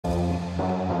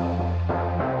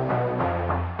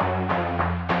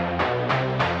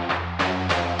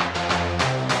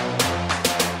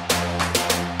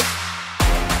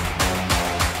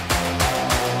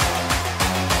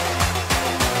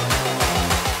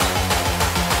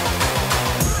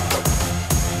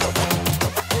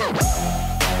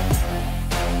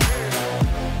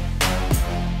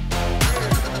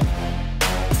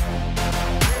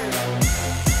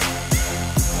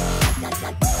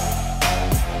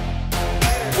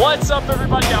What's up,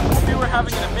 everybody? I hope you are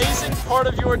having an amazing part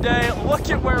of your day. Look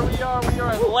at where we are. We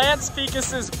are at Lance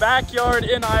Pekus's backyard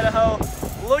in Idaho.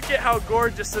 Look at how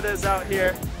gorgeous it is out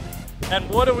here. And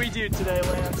what do we do today,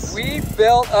 Lance? We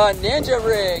built a ninja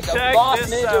rig, a Boss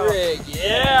Ninja rig.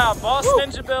 Yeah, Boss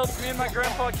Ninja builds. Me and my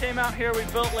grandpa came out here. We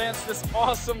built Lance this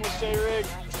awesome Lachey rig.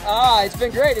 It's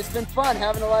been great. It's been fun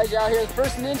having Elijah out here. The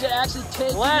first ninja actually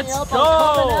taking me up. Go.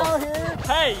 I'm coming out here.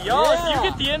 Hey, y'all, if you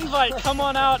get the invite, come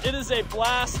on out. It is a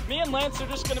blast. Me and Lance are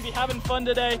just going to be having fun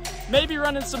today. Maybe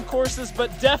running some courses,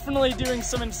 but definitely doing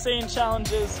some insane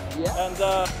challenges. Yeah.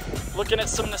 And looking at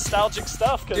some nostalgic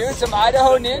stuff. Doing some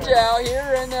Idaho Ninja out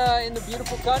here in the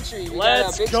beautiful country.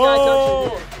 Let's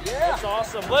go. Yeah. That's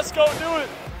awesome. Let's go do it.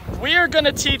 We are going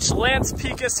to teach Lance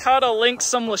Pekus how to link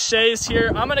some Lacheys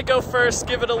here. I'm going to go first,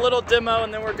 give it a little demo,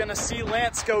 and then we're going to see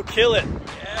Lance go kill it.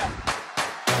 Yeah.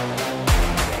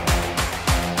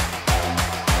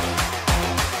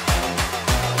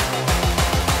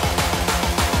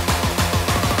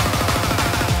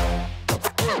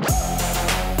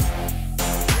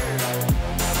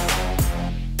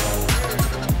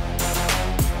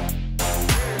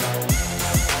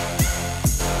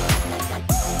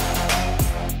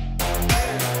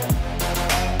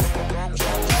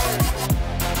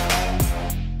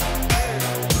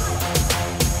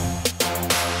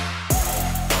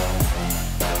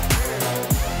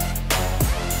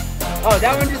 Oh,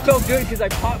 that one just felt good because I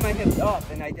popped my hips up,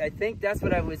 and I think that's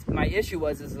what my issue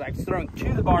was I was throwing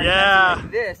to the bar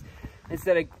like this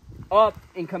instead of up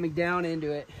and coming down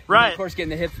into it. Right. And of course,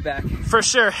 getting the hips back. For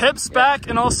sure, hips back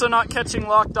and also not catching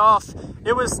locked off.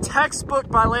 It was textbook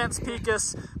by Lance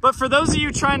Pekus, but for those of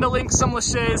you trying to link some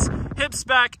Lacheys, hips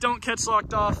back, don't catch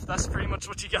locked off. That's pretty much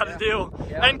what you got to do.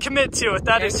 Yeah. And commit to it.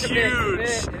 That is huge.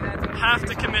 Have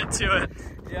to commit to it.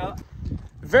 Yeah.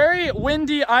 Very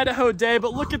windy Idaho day,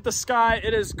 but look at the sky.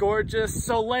 It is gorgeous.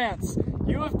 So Lance,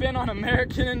 you have been on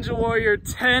American Ninja Warrior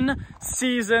 10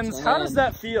 seasons. 10. How does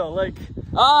that feel? Like,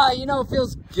 you know, it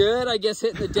feels good, I guess,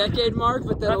 hitting the decade mark,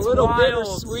 but then a little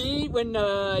bittersweet when,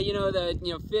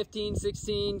 the 15,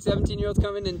 16, 17-year-olds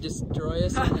come in and destroy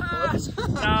us on the course.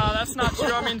 No, that's not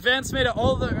true. I mean, Lance made it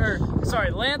all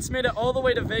the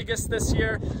way to Vegas this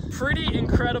year. Pretty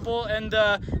incredible, and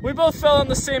we both fell on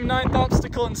the same 9th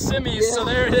obstacle in semis, so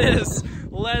there it is.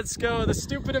 Let's go. The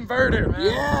stupid inverter, man.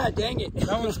 Yeah, dang it.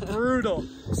 That was brutal.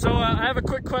 So I have a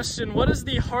quick question. What is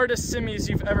the hardest semis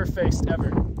you've ever faced,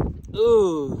 ever?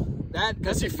 Ooh,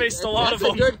 that's you faced a lot of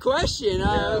them. That's a good question.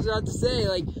 I was about to say,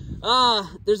 like,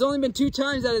 there's only been 2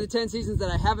 times out of the 10 seasons that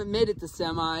I haven't made it to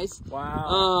semis.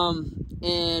 Wow.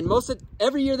 And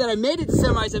every year that I made it to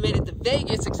semis, I made it to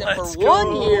Vegas, except for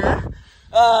 1 year.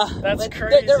 That's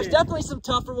crazy. There was definitely some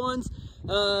tougher ones.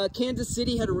 Kansas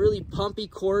City had a really pumpy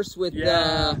course with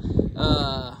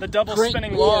the double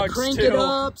spinning logs crank too. It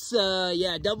ups,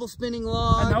 double spinning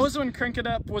logs. And that was when crank it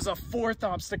up was a 4th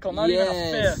obstacle, not even a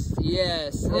 5th.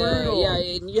 Yes,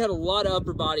 and you had a lot of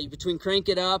upper body between crank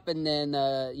it up and then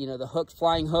the hooks,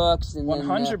 flying hooks, and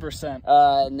 100%.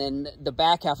 And then the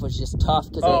back half was just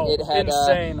tough because it had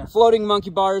insane floating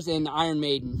monkey bars and Iron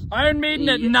Maiden. Iron Maiden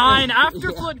at 9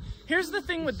 after float. Here's the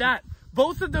thing with that.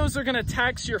 Both of those are going to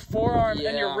tax your forearm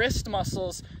and your wrist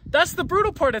muscles. That's the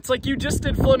brutal part. It's like you just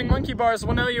did floating monkey bars.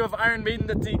 Well, now you have Iron Maiden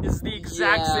that is the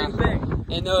exact same thing.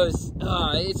 And those,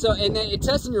 and then it's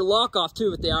testing your lock off too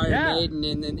with the Iron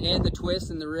Maiden and the twist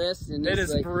and the wrist. And it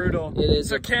is brutal. It is.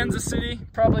 So Kansas City,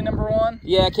 probably #1.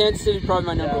 Yeah, Kansas City probably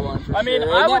my number 1. For I mean,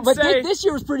 sure. I would say this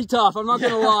year was pretty tough. I'm not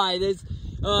gonna lie.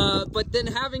 But then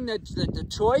having the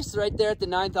choice right there at the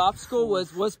 9th obstacle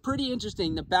was pretty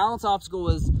interesting. The balance obstacle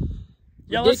was.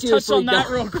 Yeah, let's touch on that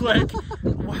real quick.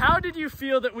 How did you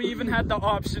feel that we even had the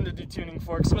option to do tuning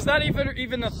forks? Was that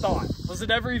even a thought? Was it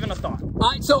ever even a thought?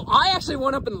 So I actually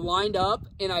went up and lined up,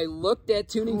 and I looked at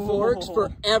tuning forks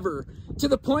forever, to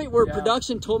the point where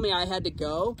production told me I had to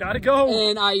go. Gotta go.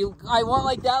 And I went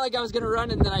like that, like I was gonna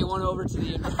run, and then I went over to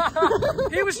the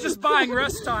He was just buying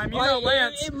rest time. You know,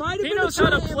 Lance, he knows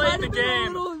how to play the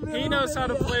game. He knows how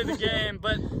to play the game.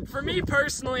 But for me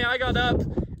personally, I got up,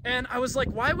 and I was like,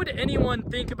 why would anyone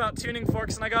think about tuning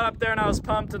forks? And I got up there and I was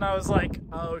pumped and I was like,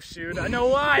 oh shoot, I know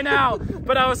why now.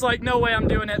 But I was like, no way I'm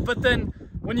doing it. But then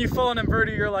when you fall an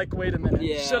inverter, you're like, wait a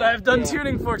minute, should I have done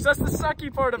tuning forks? That's the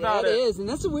sucky part about it. It is, and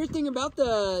that's the weird thing about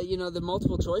the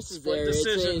multiple choices there.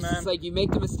 It's like you make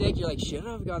the mistake, you're like, should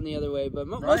I have gone the other way? But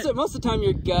most of the time,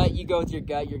 you go with your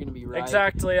gut, you're going to be right.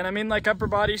 Exactly, and I mean, like upper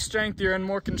body strength, you're in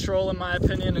more control in my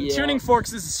opinion, and tuning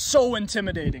forks is so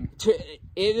intimidating.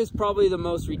 It is probably the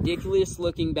most ridiculous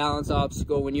looking balance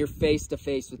obstacle when you're face to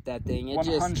face with that thing. It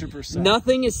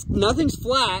 100%. Just, nothing's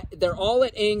flat. They're all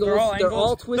at angles. They're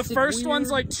all twisted. The first weird.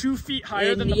 one's like 2 feet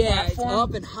higher than the platform. platform. It's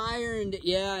up and higher and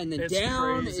and then it's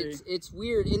down. Crazy. It's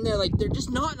weird. And they're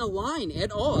just not in a line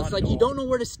at all. It's like you don't know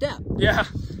where to step. Yeah,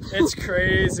 it's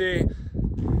crazy.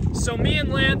 So me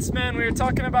and Lance, man, we were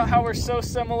talking about how we're so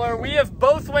similar. We have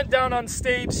both went down on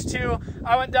stage 2.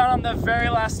 I went down on the very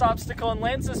last obstacle, and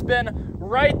Lance has been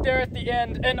right there at the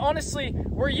end. And honestly,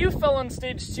 where you fell on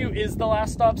stage 2 is the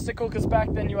last obstacle, because back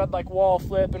then you had like wall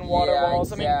flip and water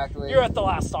walls. Exactly. I mean, you're at the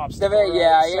last obstacle.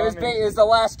 It was the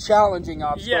last challenging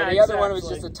obstacle. Yeah, the other one was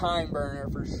just a time burner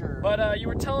for sure. But you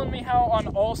were telling me how on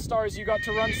All Stars you got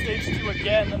to run stage 2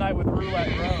 again the night with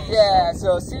Roulette Row. Yeah,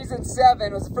 so season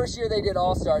 7 was the first year they did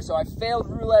All Stars. So I failed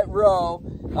Roulette Row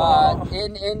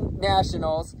in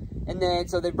nationals. And then,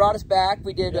 so they brought us back.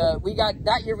 We did,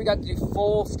 that year we got to do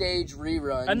full stage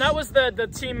reruns. And that was the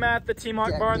Team Matt, the Team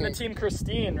Akbar, and the Team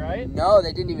Christine, right? No,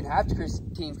 they didn't even have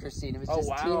Team Christine. It was just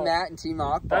Team Matt and Team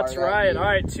Akbar. That's right. All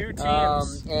right, 2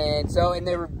 teams. And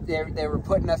they were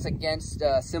putting us against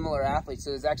similar athletes.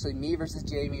 So it was actually me versus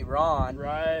Jamie Ron.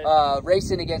 Right.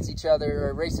 Racing against each other,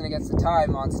 or racing against the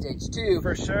time on stage 2.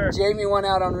 For sure. Jamie won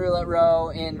out on Roulette Row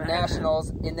in nationals,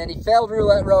 and then he failed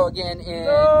Roulette Row again in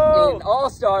All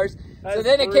Stars. So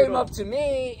then it came up to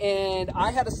me, and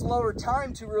I had a slower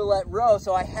time to Roulette Row,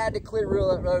 so I had to clear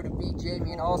Roulette Row to beat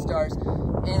Jamie in All Stars,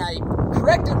 and I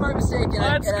corrected my mistake. And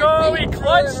Let's go! We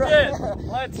clutched it!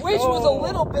 Which was a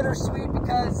little bittersweet,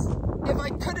 because if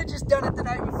I could have just done it the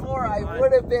night before, I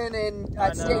would have been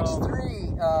at stage 3.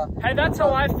 Hey, that's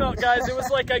how I felt, guys. It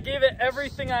was like I gave it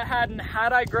everything I had, and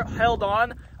had I held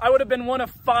on, I would have been one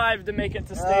of 5 to make it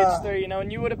to stage 3, you know,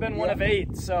 and you would have been one of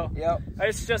 8. So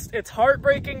it's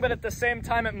heartbreaking, but at the same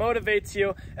time, it motivates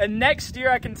you. And next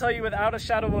year, I can tell you without a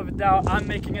shadow of a doubt, I'm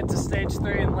making it to stage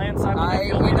 3. And Lance, now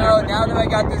that I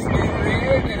got this new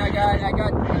rig and I got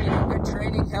good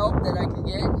training help that I can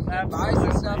get and buy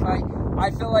some stuff, I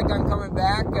feel like I'm coming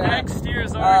back. Next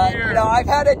year's our year. You know, I've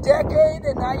had a decade,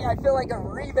 and I feel like a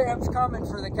revamp's coming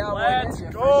for the Cowboy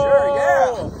Ninja. Go! For sure,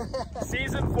 yeah.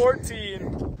 Season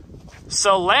 14.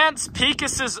 So Lance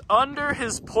Pekas is under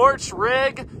his porch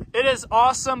rig. It is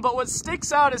awesome, but what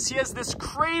sticks out is he has this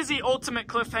crazy ultimate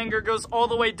cliffhanger, goes all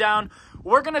the way down.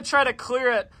 We're going to try to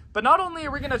clear it, but not only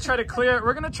are we going to try to clear it,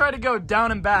 we're going to try to go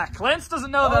down and back. Lance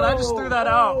doesn't know that. I just threw that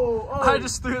out. I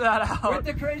just threw that out. With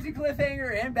the crazy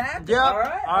cliffhanger and back? Yep. All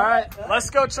right. Let's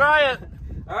go try it.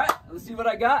 All right. Let's see what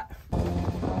I got.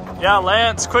 Yeah,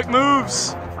 Lance, quick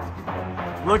moves.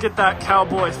 Look at that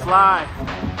cowboy fly.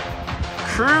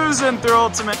 Cruising through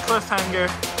ultimate cliffhanger.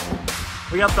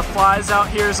 We got the flies out.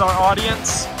 Here's our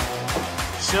audience.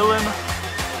 Chilling.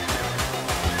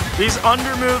 These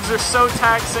under moves are so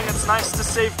taxing. It's nice to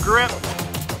save grip.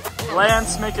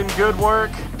 Lance making good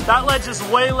work. That ledge is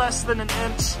way less than an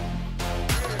inch.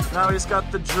 Now he's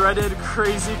got the dreaded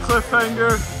crazy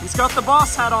cliffhanger. He's got the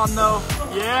boss hat on though.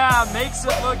 Yeah, makes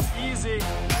it look easy.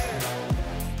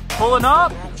 Pulling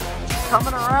up,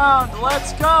 coming around.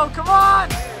 Let's go, come on,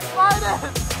 fight it.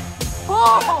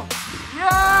 Pull,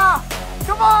 yeah,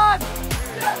 come on,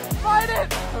 fight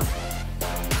it.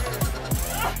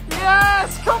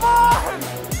 Yes, come on,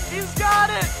 he's got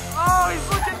it. Oh, he's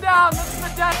looking down, that's the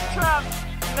death trap.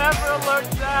 Never look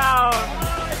down.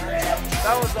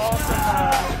 That was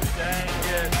awesome. Dang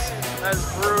it, that's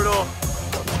brutal.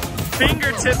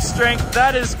 Fingertip strength,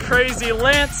 that is crazy.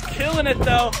 Lance killing it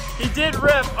though. He did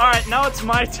rip. All right, now it's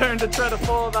my turn to try to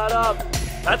follow that up.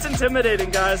 That's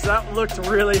intimidating, guys. That looked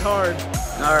really hard.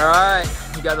 All right,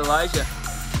 we got Elijah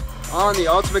on the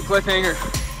ultimate cliffhanger.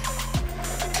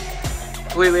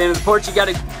 Completely into the porch, you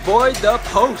gotta avoid the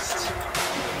post.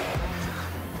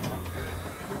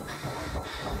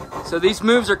 So these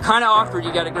moves are kind of awkward.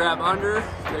 You gotta grab under,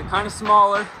 they're kind of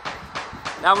smaller.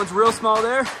 That one's real small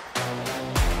there.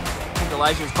 I think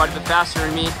Elijah's quite a bit faster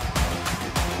than me.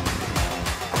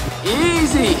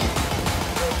 Easy.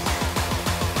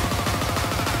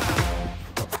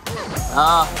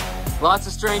 Lots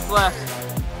of strength left.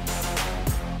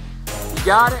 You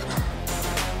got it.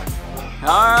 All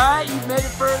right, you've made it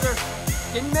further.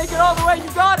 Didn't make it all the way, you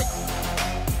got it.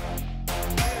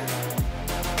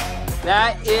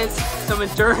 That is some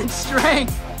endurance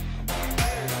strength.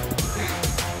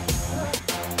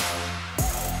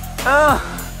 Oh,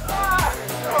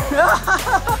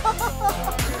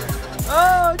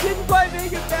 didn't quite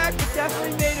make it back, but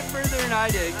definitely made it further than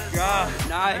I did. God,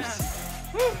 nice.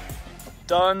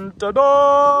 Dun, dun,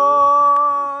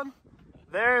 dun.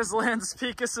 There's Lance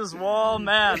Pecos's wall,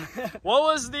 man. What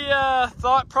was the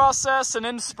thought process and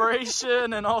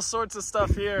inspiration and all sorts of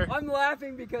stuff here? I'm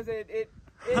laughing because it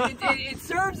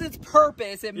serves its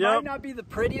purpose. It might not be the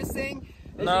prettiest thing.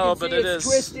 As no, you can but see, it it's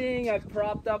is twisting. I've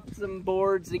propped up some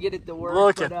boards to get it to work.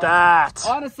 Look at that.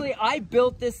 Honestly, I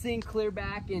built this thing clear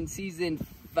back in season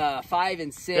 5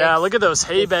 and 6. Yeah, look at those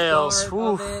hay bales.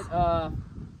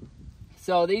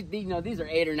 So these are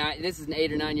 8 or 9. This is an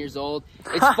 8 or 9 years old.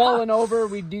 It's fallen over.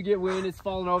 We do get wind. It's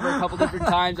fallen over a couple different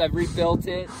times. I've rebuilt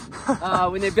it.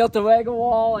 When they built the Wega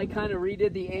wall, I kind of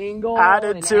redid the angle,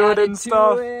 added to it and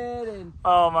stuff. And,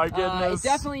 oh my goodness! It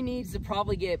definitely needs to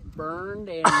probably get burned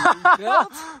and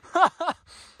rebuilt.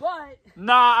 But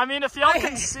nah, I mean, if y'all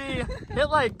can see, it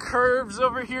like curves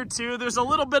over here too. There's a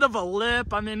little bit of a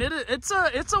lip. I mean, it's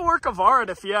a work of art,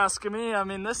 if you ask me. I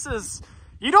mean, this is.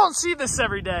 You don't see this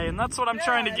every day, and that's what I'm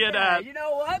trying to get at. You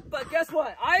know what? But guess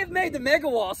what? I have made the mega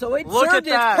wall, so it served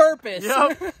its purpose.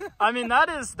 Yep. I mean,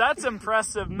 that's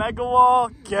impressive. Mega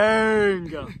wall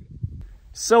gang.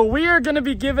 So we are going to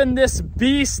be giving this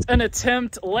beast an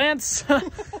attempt. Lance,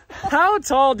 how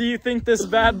tall do you think this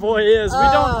bad boy is?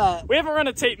 We haven't run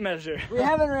a tape measure. We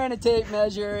haven't ran a tape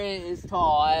measure. It is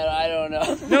tall. I don't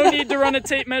know. No need to run a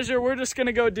tape measure. We're just going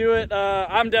to go do it.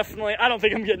 I don't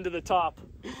think I'm getting to the top.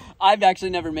 I've actually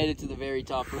never made it to the very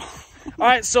top. All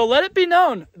right, so let it be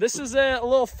known. This is a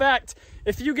little fact.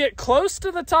 If you get close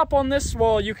to the top on this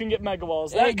wall, you can get mega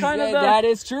walls. That kind of that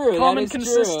is true. Common that is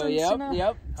consistency. True.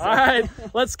 Yep. All right,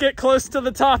 let's get close to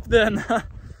the top then.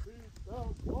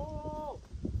 Wow.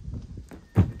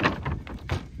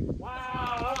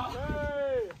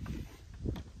 Okay.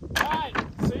 All right,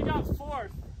 so you got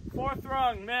fourth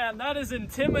rung. Man, that is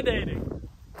intimidating.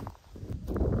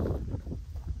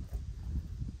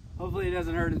 Hopefully he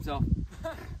doesn't hurt himself.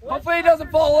 Hopefully he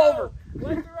doesn't fall over.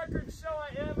 Let the record show I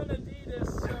am an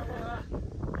Adidas, so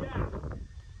yeah.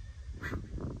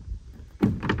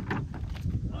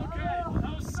 Okay,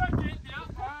 that was second, yeah,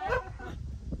 alright.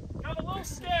 Got a little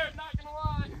scared, not gonna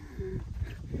lie.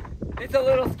 It's a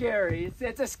little scary.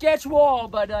 It's a sketch wall,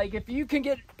 but like if you can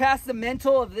get past the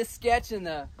mental of this sketch,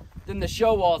 then the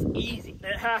show wall's easy.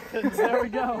 It happens, there we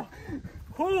go.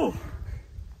 Whew.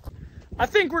 I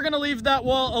think we're going to leave that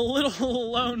wall a little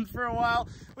alone for a while.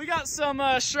 We got some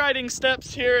striding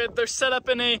steps here. They're set up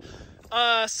in a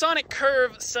sonic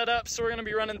curve setup, so we're going to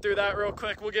be running through that real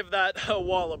quick. We'll give that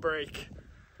wall a break.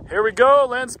 Here we go.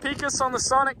 Lance Pecos on the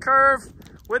sonic curve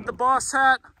with the boss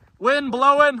hat. Wind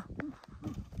blowing.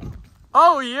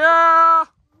 Oh, yeah.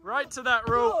 Right to that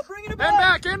rope. Oh, bring it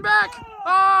back. And back.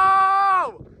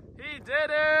 Oh! He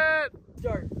did it.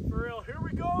 Start. For real. Here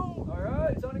we go. All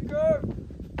right, sonic curve.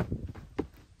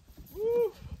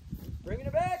 Bringing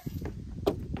it back.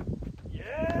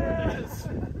 Yes.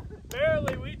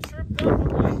 Barely. We tripped up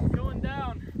on going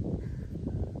down.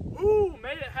 Ooh,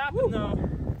 made it happen though.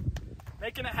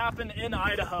 Making it happen in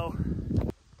Idaho.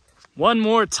 One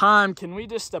more time, can we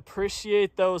just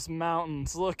appreciate those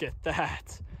mountains? Look at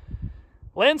that.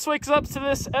 Lance wakes up to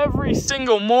this every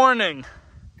single morning.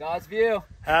 God's view.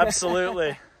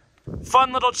 Absolutely.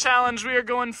 Fun little challenge. We are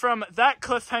going from that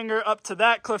cliffhanger up to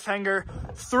that cliffhanger,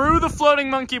 through the floating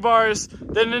monkey bars,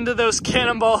 then into those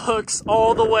cannonball hooks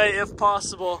all the way if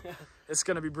possible. It's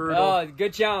going to be brutal. Oh,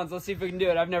 good challenge. Let's see if we can do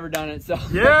it. I've never done it, so.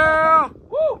 Yeah!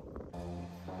 Woo!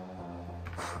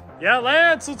 Yeah,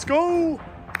 Lance, let's go!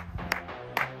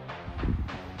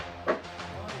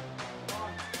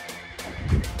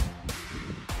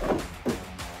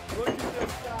 Look at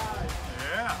this guy.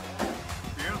 Yeah.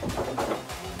 Beautiful.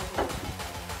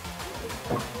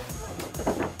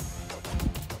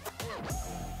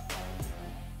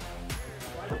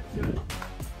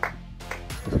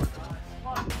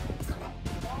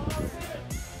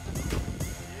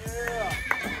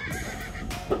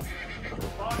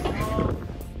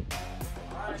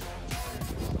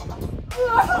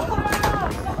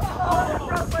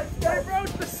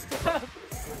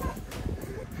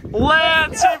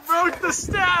 Lance, he broke the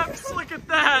steps! Look at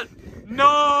that! No!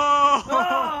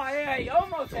 Oh, yeah, you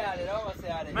almost had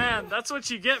it, Man, that's what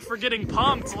you get for getting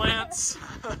pumped, Lance.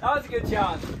 That was a good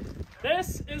challenge.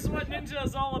 This is what Ninja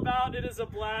is all about. It is a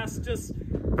blast, just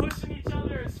pushing each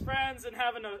other as friends and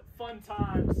having a fun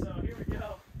time. So here we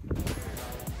go.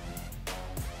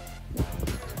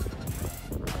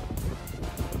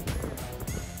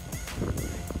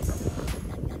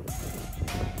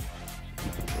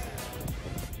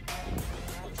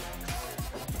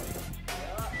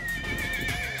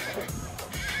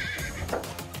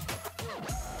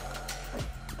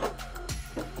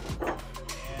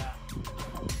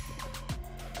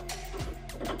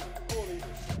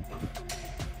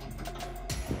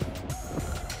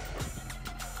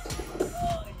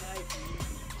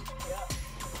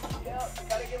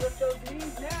 those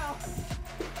knees now.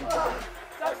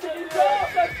 That's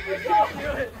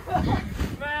it.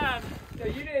 Man. So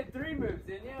you did 3 moves,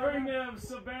 didn't you? 3 moves,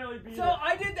 so barely beat it. So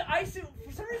I did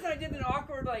for some reason I did an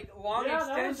awkward, like, long extension.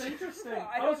 Yeah, that was interesting.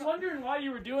 I was wondering why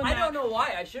you were doing that. I don't know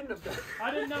why. I shouldn't have done it. I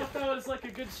didn't know if that was, like,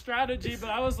 a good strategy, but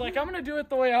I was like, I'm going to do it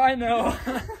the way I know.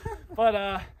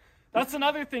 But, that's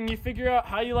another thing. You figure out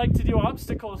how you like to do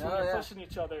obstacles when you're pushing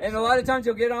each other. And a lot of times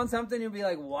you'll get on something, you'll be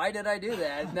like, why did I do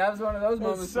that? And that was one of those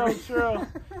moments. That's so true.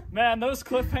 Man, those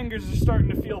cliffhangers are starting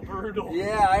to feel brutal.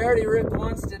 Yeah, I already ripped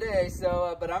once today,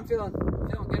 so but I'm feeling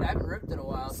good. I haven't ripped in a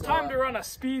while. It's time to run a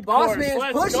speed Boss course. man's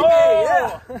Let's pushing go! me,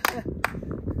 yeah.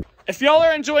 If y'all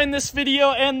are enjoying this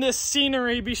video and this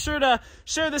scenery, be sure to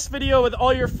share this video with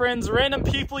all your friends, random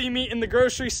people you meet in the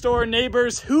grocery store,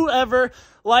 neighbors, whoever.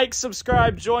 Like,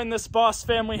 subscribe, join this boss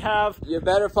family have. You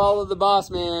better follow the boss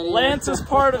man. Lance is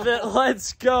part of it.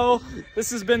 Let's go.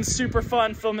 This has been super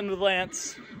fun filming with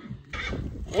Lance.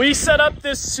 We set up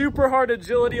this super hard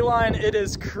agility line. It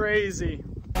is crazy.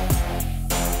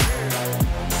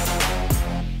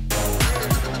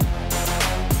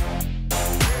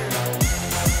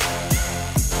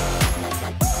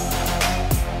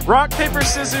 Rock, paper,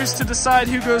 scissors to decide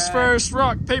who goes first.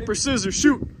 Rock, paper, scissors,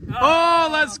 shoot. Oh,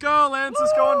 let's go. Lance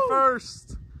is going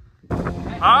first. All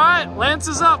right, Lance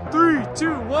is up. 3,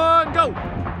 2, 1, go.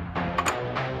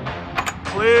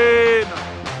 Clean.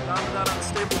 Down to that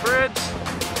unstable bridge.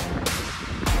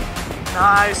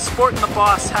 Nice. Sporting the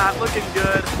boss hat. Looking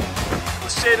good. The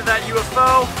shade of that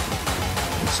UFO.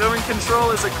 Showing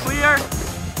control is a clear.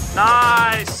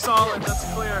 Nice. Solid. That's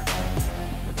clear.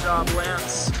 Good job,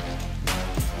 Lance.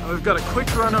 We've got a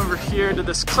quick run over here to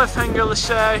this cliffhanger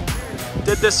lache.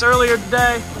 Did this earlier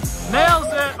today. Nails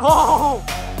it. Oh,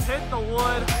 hit the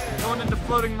wood. Going into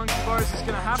floating monkey bars. He's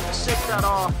gonna have to shake that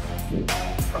off.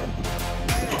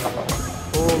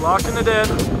 Oh, locking it in.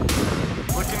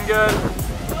 Looking good.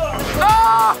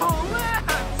 Oh,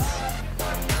 Lance!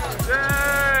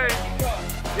 Dang.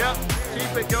 Yep,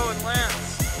 keep it going, Lance.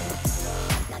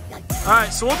 All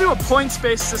right, so we'll do a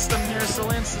points-based system here. So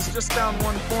Lance is just down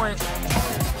 1 point.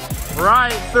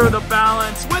 Right through the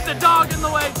balance with the dog in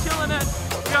the way, killing it.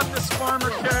 We got this farmer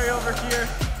carry over here.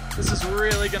 This is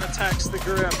really gonna tax the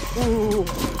grip. Ooh.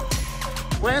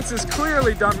 Lance has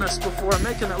clearly done this before,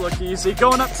 making it look easy.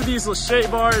 Going up to these lache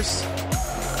bars.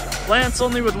 Lance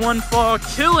only with 1 fall,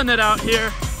 killing it out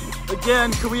here.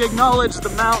 Again, can we acknowledge the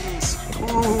mountains?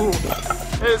 Ooh,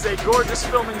 it is a gorgeous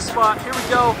filming spot. Here we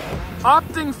go.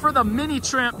 Opting for the mini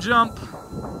tramp jump.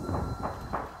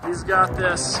 He's got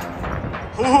this.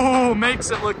 Ooh, makes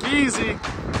it look easy.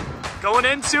 Going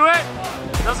into it.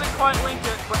 Doesn't quite link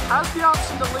it, but has the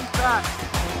option to link back.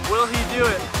 Will he do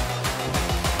it?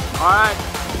 All right.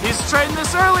 He's trading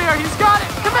this earlier. He's got it.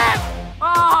 Come in.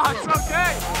 Oh, it's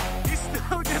okay. He's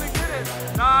still going to get it.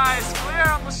 Nice. Clear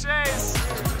on laches.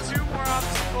 2 more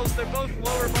obstacles. They're both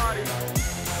lower body.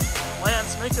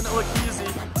 Lance making it look easy.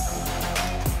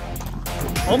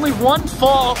 Only 1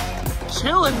 fall.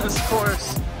 Killing this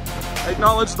course.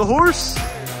 Acknowledge the horse,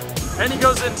 and he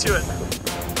goes into it.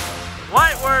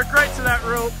 Light work right to that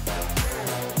rope.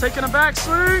 Taking a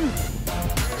backswing.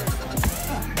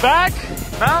 Back,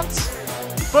 bounce,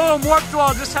 boom, warped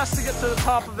wall, just has to get to the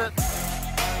top of it.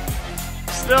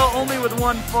 Still only with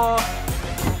 1 fall.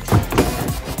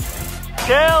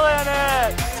 Killing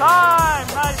it, time,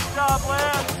 nice job,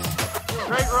 Lance.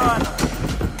 Great run.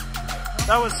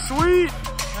 That was sweet.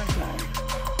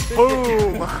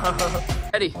 Boom.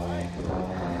 Ready.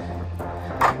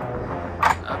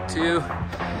 Up to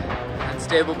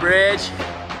unstable bridge.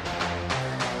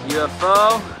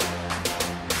 UFO.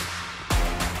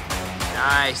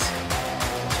 Nice.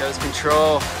 Shows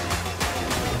control.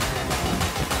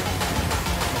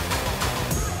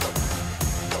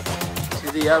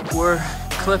 To the upward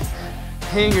cliff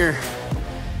hanger.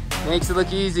 Makes it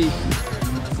look easy.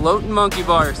 Floating monkey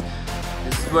bars.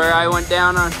 This is where I went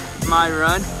down on my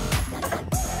run.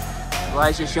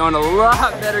 Elijah's showing a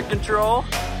lot better control.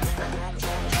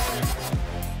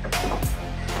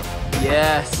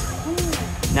 Yes.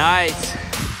 Nice.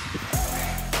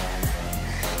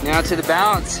 Now to the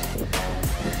balance.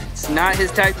 It's not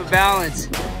his type of balance.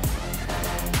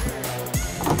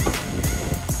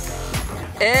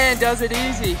 And does it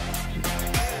easy.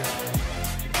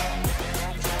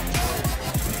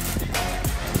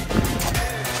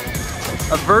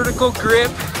 A vertical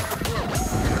grip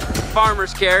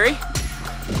farmer's carry.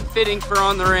 Fitting for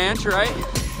on the ranch, right?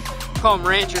 Call them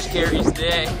rancher's carries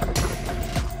today.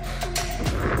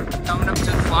 Coming up to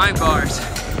the flying bars.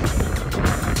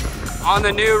 On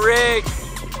the new rig.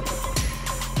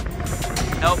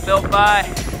 Help built by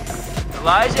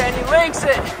Elijah, and he links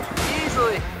it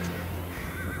easily.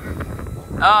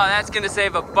 Oh, that's gonna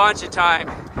save a bunch of time.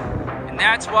 And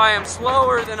that's why I'm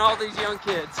slower than all these young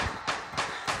kids.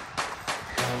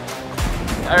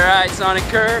 All right, Sonic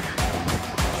Curve.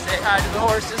 Say hi to the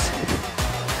horses.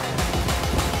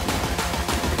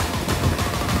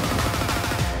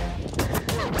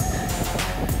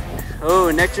 Oh,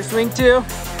 an extra swing too.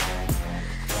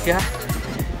 Yeah.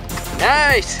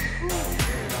 Nice.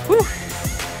 Woo.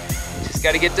 Just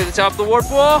got to get to the top of the warp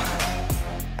wall.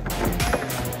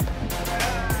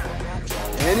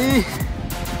 And he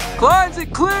climbs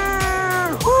it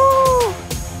clear. Woo.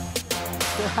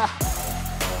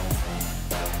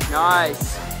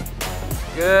 Nice.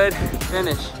 Good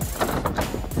finish.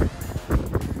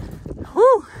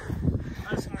 Woo.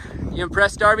 You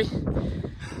impressed, Darby?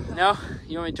 No?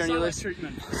 You want me to turn you loose?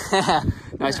 Treatment.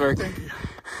 Nice work. Thank you.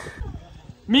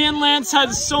 Me and Lance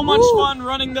had so much fun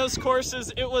running those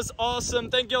courses. It was awesome.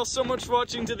 Thank you all so much for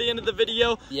watching to the end of the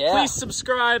video. Yeah. Please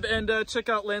subscribe and check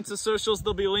out Lance's socials.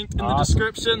 They'll be linked in the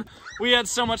description. We had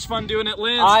so much fun doing it.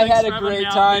 Lance, I thanks had for a having great me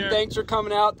out time. here. Thanks for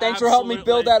coming out. Thanks for helping me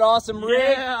build that awesome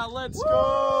rig. Yeah, let's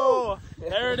go.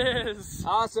 There it is.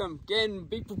 Awesome. Again,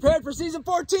 be prepared for season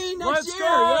 14 next year. Let's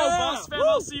go. Yeah. Boss fam,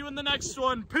 I'll see you in the next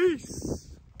one. Peace.